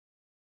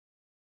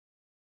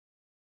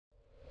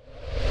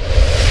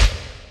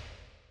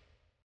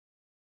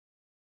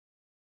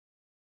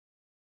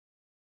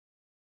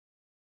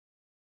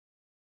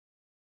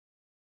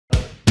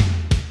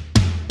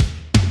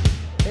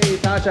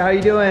Tasha, how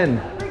you doing?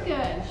 We're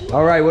good.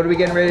 All right, what are we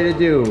getting ready to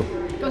do?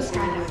 Go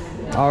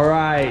skydiving. All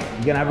right,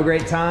 you gonna have a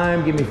great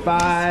time? Give me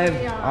 5.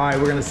 Yes, we are. All right,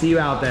 we're gonna see you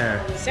out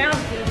there. Sounds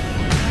good.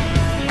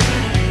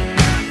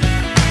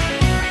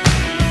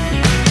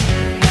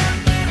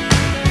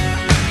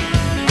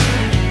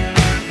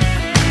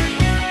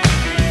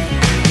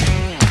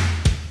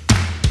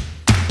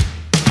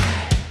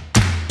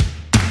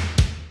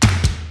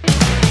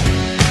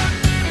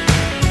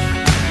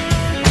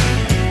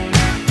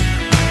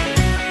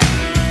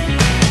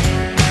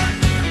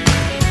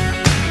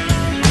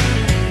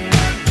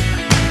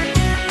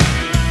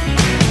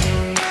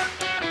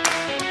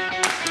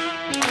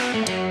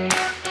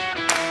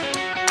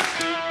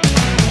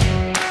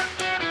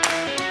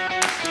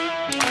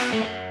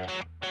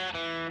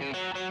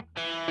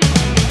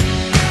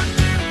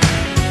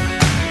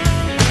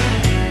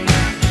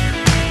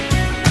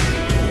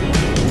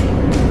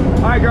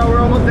 All right, girl, we're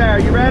almost there.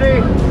 You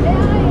ready?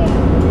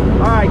 Yeah.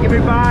 All right, give me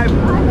 5.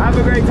 Have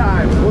a great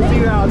time. We'll see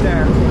you out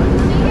there.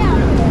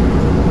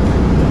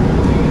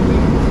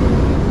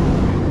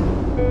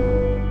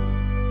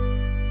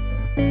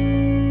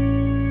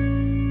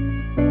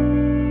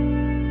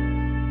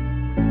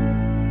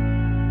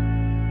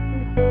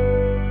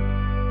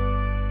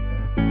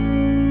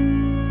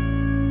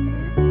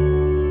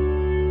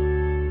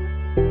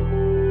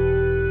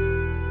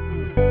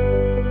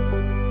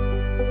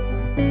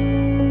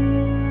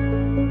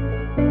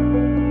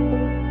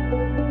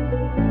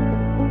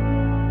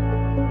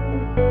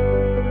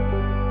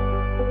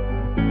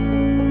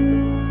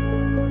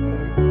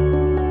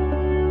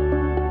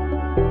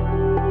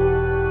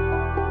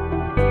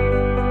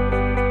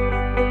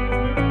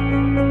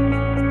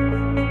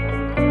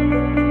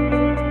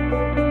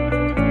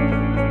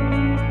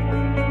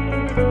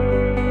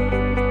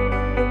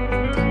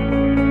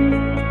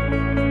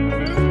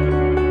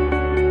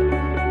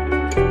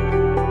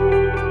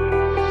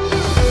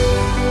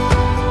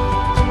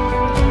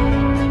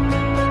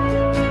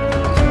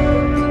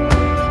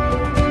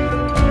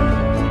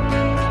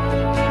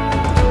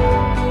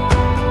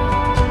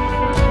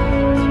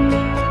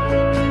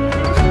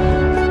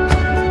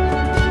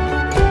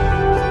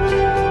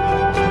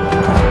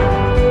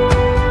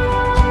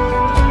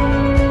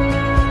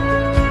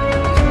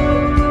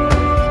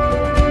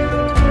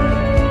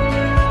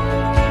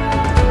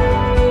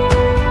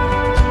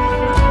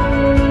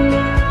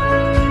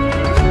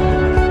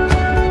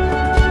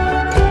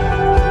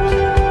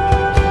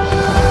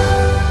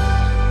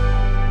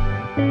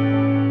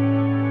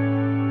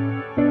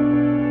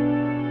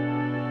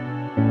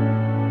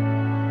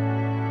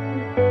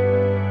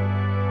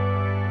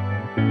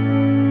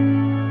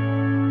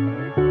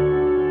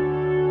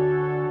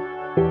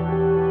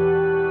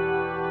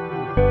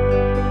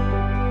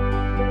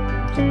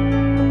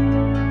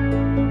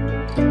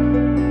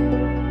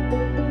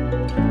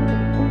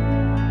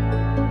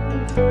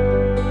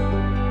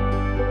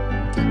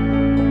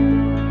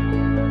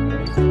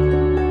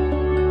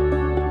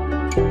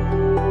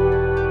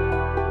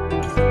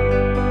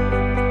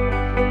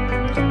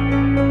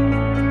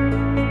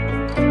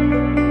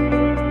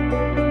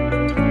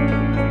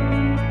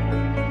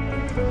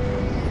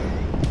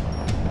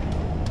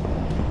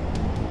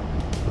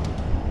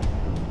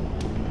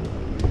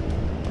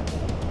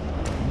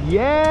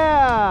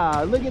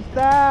 Yeah, look at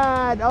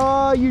that.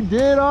 Oh, you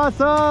did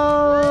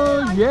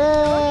awesome.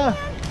 Yeah,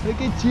 look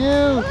at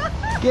you.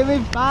 Give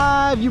me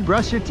 5. You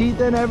brushed your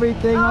teeth and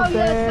everything up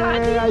there.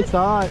 Yes, I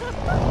saw it.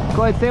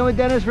 Go ahead, stand with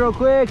Dennis real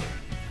quick.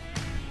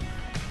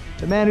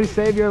 The man who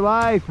saved your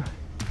life.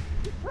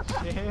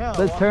 Yeah,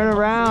 Let's turn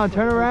around.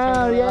 Turn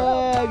around.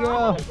 Yeah,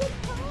 girl.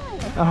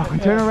 Oh,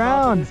 turn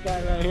around. This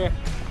guy right here.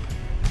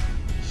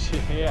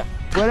 Yeah.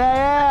 But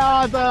yeah,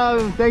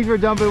 awesome. Thanks for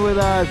jumping with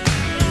us.